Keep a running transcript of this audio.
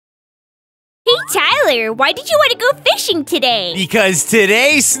Tyler, why did you want to go fishing today? Because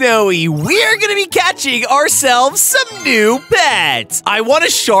today, Snowy, we're gonna be catching ourselves some new pets. I want a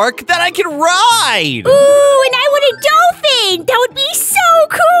shark that I can ride. Ooh, and I want a dolphin. That would be so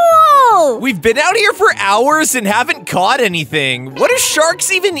cool. We've been out here for hours and haven't caught anything. What do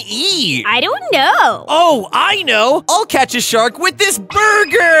sharks even eat? I don't know. Oh, I know. I'll catch a shark with this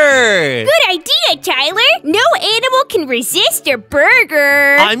burger. Good idea, Tyler. No animal can resist a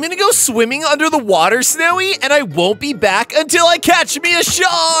burger. I'm gonna go swimming under the water, Snowy, and I won't be back until I catch me a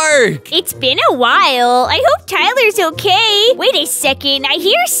shark. It's been a while. I hope Tyler's okay. Wait a second. I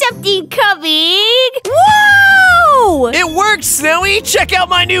hear something coming. Whoa! It worked, Snowy. Check out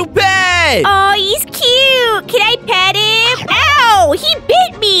my new pet. Oh, he's cute. Can I pet him? Ow! He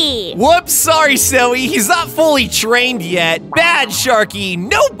bit me. Whoops, sorry, Snowy. He's not fully trained yet. Bad Sharky,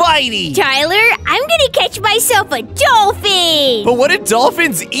 no bitey. Tyler, I'm gonna catch myself a dolphin. But what do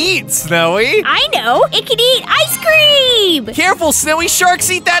dolphins eat, Snowy? I know. It can eat ice cream. Careful, Snowy. Sharks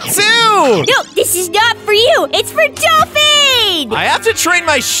eat that too. No, this is not for you. It's for dolphin. I have to train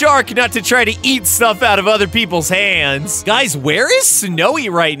my shark not to try to eat stuff out of other people's hands. Guys, where is Snowy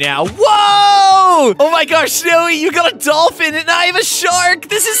right now? Whoa! Oh my gosh, Snowy, you got a dolphin and I have a shark.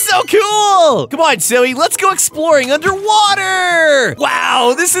 This is so cool. Come on, Snowy, let's go exploring underwater.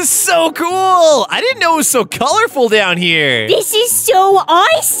 Wow, this is so cool. I didn't know it was so colorful down here. This is so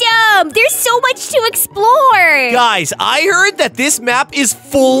awesome. There's so much to explore. Guys, I heard that this map is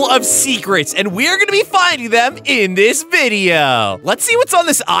full of secrets, and we're gonna be finding them in this video. Let's see what's on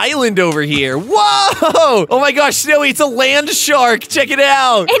this island over here. Whoa! Oh my gosh, Snowy, it's a land shark. Check it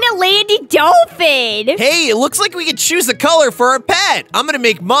out. And a landed dolphin. Hey, it looks like we can choose a color for our pet. I'm gonna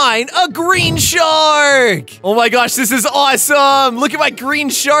make mine a green shark. Oh my gosh, this is awesome. Look at my green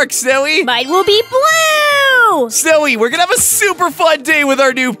shark, Snowy. Mine will be blue. Snowy, we're gonna have a super fun day with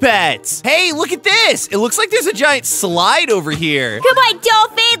our new pets. Hey, look at this. It looks like there's a giant slide over here. Come on,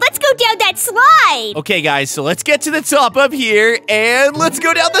 dolphin. Let's go down that slide. Okay, guys, so let's get to the top up here, and let's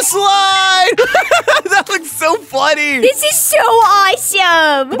go down the slide. That looks so funny. This is so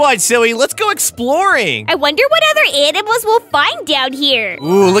awesome. Come on, Snowy, let's go exploring. I wonder what other animals we'll find down here.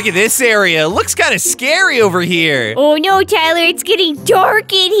 Ooh, look at this area. Looks kind of scary over here. Oh no, Tyler, it's getting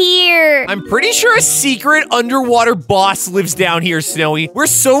dark in here. I'm pretty sure a secret underwater boss lives down here, Snowy. We're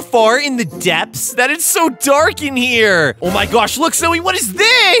so far in the depths that it's so dark in here. Oh my gosh, look, Snowy, what is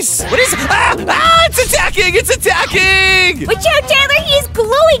this? What is... it's attacking! It's attacking! Watch out, Tyler, he has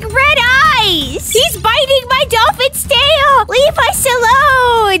glowing red eyes. He's biting my dolphin's tail. Leave us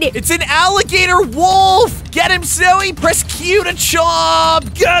alone. It's an alligator wolf. Get him, Snowy. Press Q to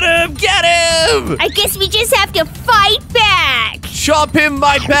chomp. Get him, get him. I guess we just have to fight back. Chomp him,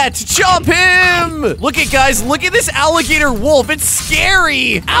 my pet. Chomp him. Look at, guys. Look at this alligator wolf. It's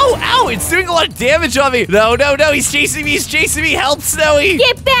scary. Ow, ow. It's doing a lot of damage on me. No, no, no. He's chasing me. He's chasing me. Help, Snowy.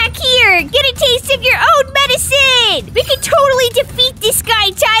 Get back here. Get a taste of your own medicine. We can totally defeat this guy,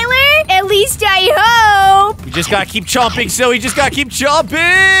 Tyler. At least I hope. We just gotta keep chomping, Snowy. Just gotta keep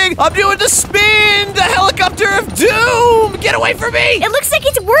chomping. I'm doing the spin. The helicopter of doom. Get away from me. It looks like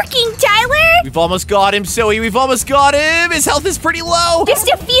it's working, Tyler. We've almost got him, Snowy. We've almost got him. His health is pretty low. Just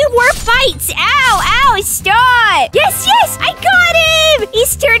a few more fights. Ow, ow, stop. Yes, yes, I got him.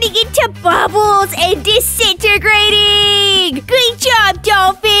 He's turning into bubbles and disintegrating. Great job,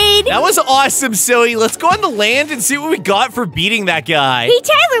 dolphin. That was awesome, Snowy. Let's go on the land and see what we got for beating that guy. Hey,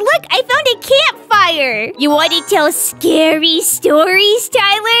 Tyler, look, I found a campfire. You want to tell scary stories,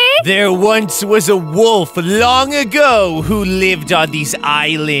 Tyler? There once was a wolf long ago who lived on these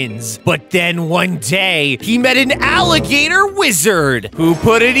islands. But then one day, he met an alligator wizard who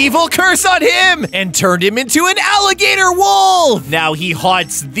put an evil curse on him and turned him into an alligator wolf. Now he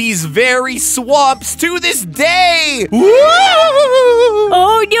haunts these very swamps to this day. Woo!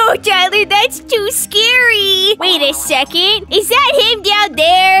 Oh no, Tyler, that's too scary. Wait a second. Is that him down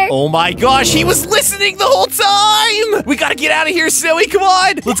there? Oh my gosh, he was listening the whole time. We gotta get out of here, Snowy. Come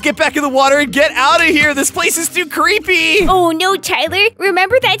on. Let's get back in the water and get out of here. This place is too creepy. Oh no, Tyler.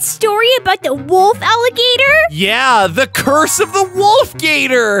 Remember that story about the wolf alligator? Yeah, the curse of the wolf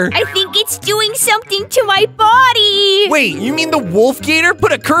gator. I think it's doing something to my body. Wait, you mean the wolf gator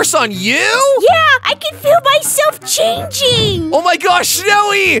put a curse on you? Yeah, I can feel myself changing. Oh my gosh,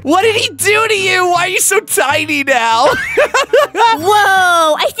 Snowy! What did he do to you? Why are you so tiny now?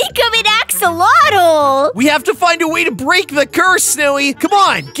 Whoa, I think I'm an axolotl. We have to find a way to break the curse, Snowy. Come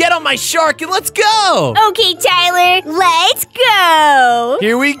on, get on my shark and let's go. Okay, Tyler, let's go.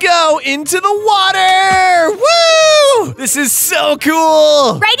 Here we go, into the water. Woo! This is so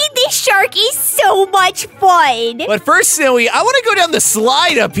cool. Riding this shark is so much fun. But first, Snowi, I want to go down the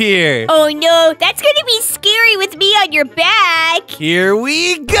slide up here. Oh no, that's gonna be scary with me on your back. Here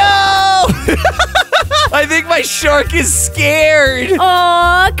we go. I think my shark is scared.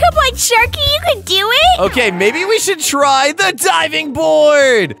 Aw, come on, Sharky, you can do it. Okay, maybe we should try the diving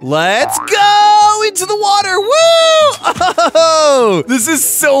board. Let's go into the water. Woo! Oh, this is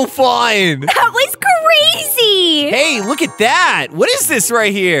so fun. That was crazy. Hey, look at that. What is this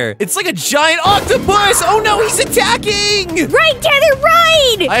right here? It's like a giant octopus. Oh no, he's attacking. Right, Tyler,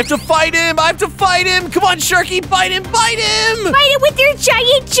 right. I have to fight him. I have to fight him. Come on, Sharky, bite him, bite him. Fight it with your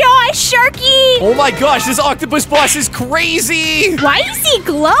giant jaws, Sharky. Oh my gosh, this octopus boss is crazy. Why is he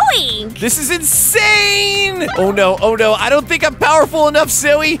glowing? This is insane. Oh no, I don't think I'm powerful enough,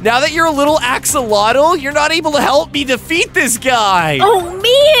 Snowi. Now that you're a little axolotl, you're not able to help me defeat this guy. Oh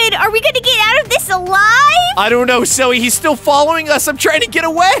man, are we gonna get out of this alive? I don't know, Snowi. He's still following us. I'm trying to get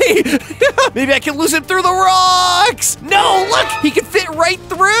away. Maybe I can lose him through the rocks. No, look, he can fit right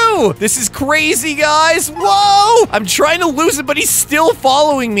through. This is crazy, guys. Whoa, I'm trying to lose him, but he's still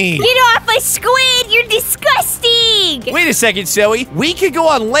following me. Get off my squid, you're disgusting. Wait a second, Snowi. We could go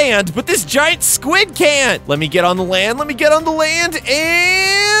on land, but this giant squid can't. Let me get on the land. Let me get on the land,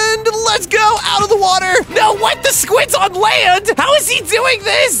 and let's go out of the water. No, what? The squid's on land? How is he doing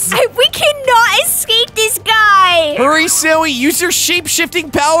this? We cannot escape this guy. Hurry, Snowi. Use your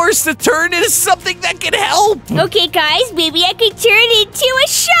shape-shifting powers to turn into something that can help. Okay, guys, maybe I can turn into a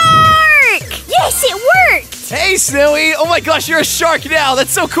shark. Yes, it worked. Hey, Snowi. Oh my gosh, you're a shark now.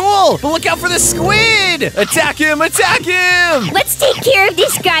 That's so cool. But look out for the squid. Attack him, attack him. Let's take care of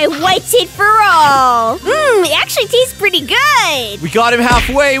this guy once and for all. It actually tastes pretty good. We got him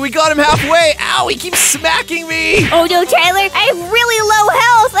halfway. We got him halfway. Ow, he keeps smacking me. Oh no, Tyler, I have really low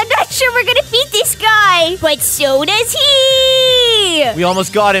health. I'm not sure we're gonna beat this guy. But so does he. We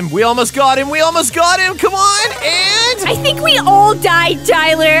almost got him. We almost got him. We almost got him. Come on. And I think we all died,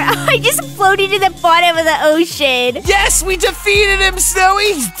 Tyler. I just floated to the bottom of the ocean. yes, we defeated him,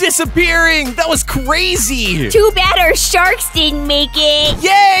 Snowi. He's disappearing. That was crazy. Too bad our sharks didn't make it.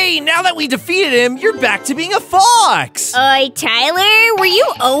 Yay! Now that we defeated him, you're back to being a fox. Tyler, were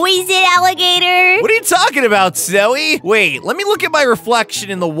you always an alligator? What are you talking about, Snowi? Wait, let me look at my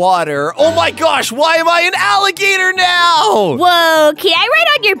reflection in the water. Oh my gosh, why am I an alligator now? Whoa, can I ride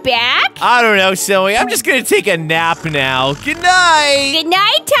on your back? I don't know, Snowi. I'm just gonna take a nap now. Good night. Good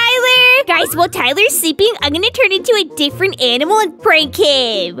night, Tyler. Guys, while Tyler's sleeping, I'm gonna turn into a different animal and prank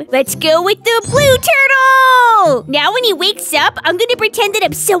him. Let's go with the blue turtle. Now when he wakes up, I'm gonna pretend that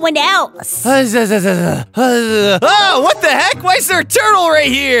I'm someone else. Oh, what the heck? Why is there a turtle right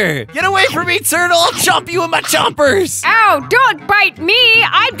here? Get away from me, turtle. I'll chomp you with my chompers. Ow, don't bite me.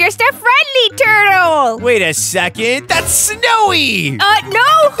 I'm just a friendly turtle. Wait a second. That's Snowi.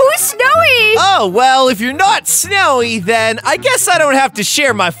 No, who's Snowy? Oh, well, if you're not Snowi, then I guess I don't have to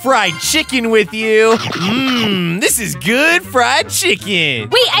share my fried chicken with you. This is good fried chicken.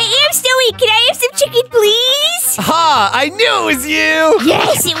 Wait, I am Snowy. Can I have some chicken, please? Ha! I knew it was you!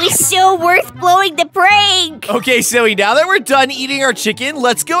 Yes, it was so worth blowing the prank. Okay, Snowi, now that we're done eating our chicken,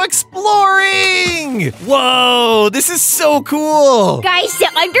 let's go exploring! Whoa, this is so cool! Guys, the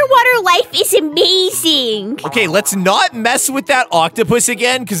underwater life is amazing. Okay, let's not mess with that octopus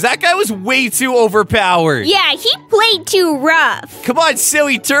again, because that guy was way too overpowered. Yeah, he played too rough. Come on,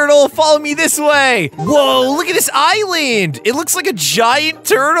 silly turtle, follow me this way. Whoa, look at this island. It looks like a giant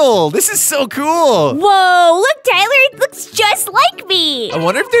turtle. This is so cool. Whoa, look, Tyler, it looks just like me. I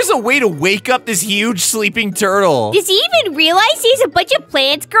wonder if there's a way to wake up this huge sleeping turtle. Does he even realize he has a bunch of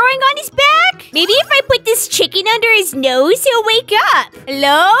plants growing on his back? Maybe if I put this chicken under his nose, he'll wake up.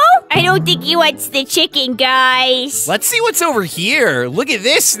 Hello? I don't think he wants the chicken, guys. Let's see what's over here. Look at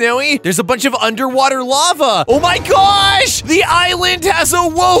this, Snowi. There's a bunch of underwater lava. Oh my gosh! The island has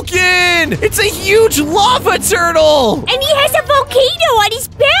awoken! It's a huge lava turtle! And he has a volcano on his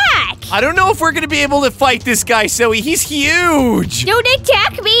back. I don't know if we're gonna be able to fight this guy, Snowi. He's huge! Don't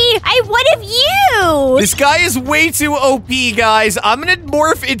attack me! I'm one of you! This guy is way too OP, guys. I'm gonna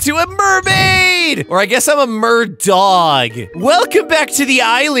morph into a mermaid! Or I guess I'm a mer-dog. Welcome back to the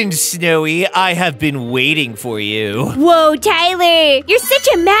island, Snowi. I have been waiting for you. Whoa, Tyler! You're such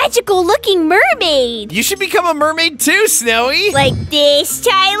a magical-looking mermaid! You should become a mermaid too, Snowi. Like this,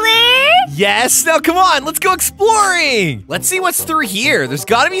 Tyler? Yes, now come on, let's go exploring. Let's see what's through here. There's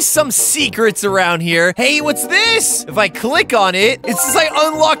gotta be some secrets around here. Hey, what's this? If I click on it, it says I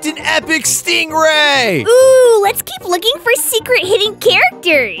unlocked an epic stingray. Ooh, let's keep looking for secret hidden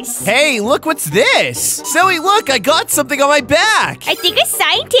characters. Hey, look, what's this? Zoe, look, I got something on my back. I think a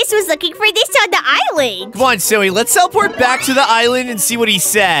scientist was looking for this on the island. Come on, Zoe, let's teleport back to the island and see what he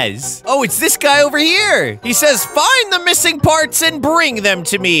says. Oh, it's this guy over here. He says, find the missing parts and bring them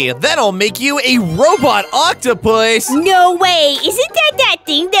to me. Then I'll make you a robot octopus. No way. Isn't that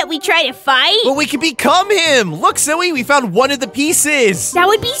thing that we try to fight? But we can become him. Look, Zoe, we found one of the pieces. That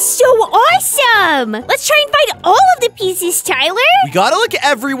would be so awesome. Let's try and find all of the pieces, Tyler. We gotta look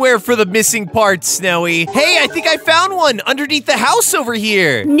everywhere for the missing parts, Snowy. Hey, I think I found one underneath the house over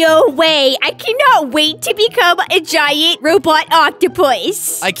here. No way. I cannot wait to become a giant robot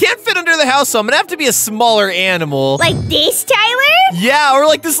octopus. I can't fit under the house, so I'm gonna have to be a smaller animal. Like this, Tyler? Yeah, or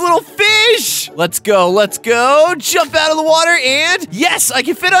like this little fish. Let's go, let's go. Jump out of the water and yes, I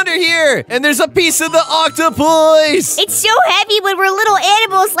can fit under here. And there's a piece of the octopus. It's so heavy when we're little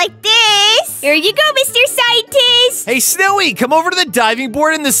animals like this. Here you go, Mr. Scientist. Hey, Snowy, come over to the diving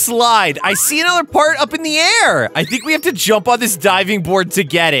board in the slide. I see another part up in the air. I think we have to jump on this diving board to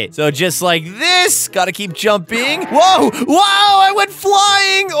get it. So just like this, gotta keep jumping. Whoa, wow, I went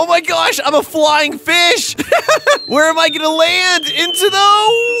flying. Oh my gosh, I'm a flying fish. Where am I gonna land? Into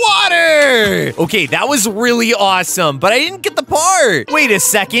the water. Okay, that was really awesome, but I didn't get the part. Wait a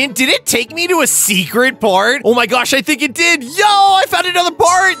second, did it take me to a secret part? Oh my gosh, I think it did. Yo, I found another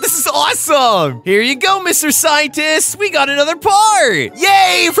part. This is awesome. Here you go, Mr. Scientist. We got another part.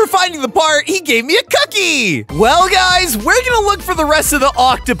 Yay, for finding the part, he gave me a cookie. Well, guys, we're gonna look for the rest of the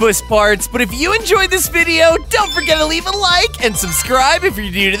octopus parts, but if you enjoyed this video, don't forget to leave a like and subscribe if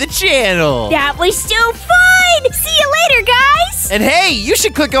you're new to the channel. That was so fun. See you later, guys. And hey, you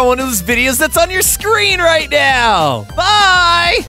should click on one of those videos that's on your screen right now. Bye!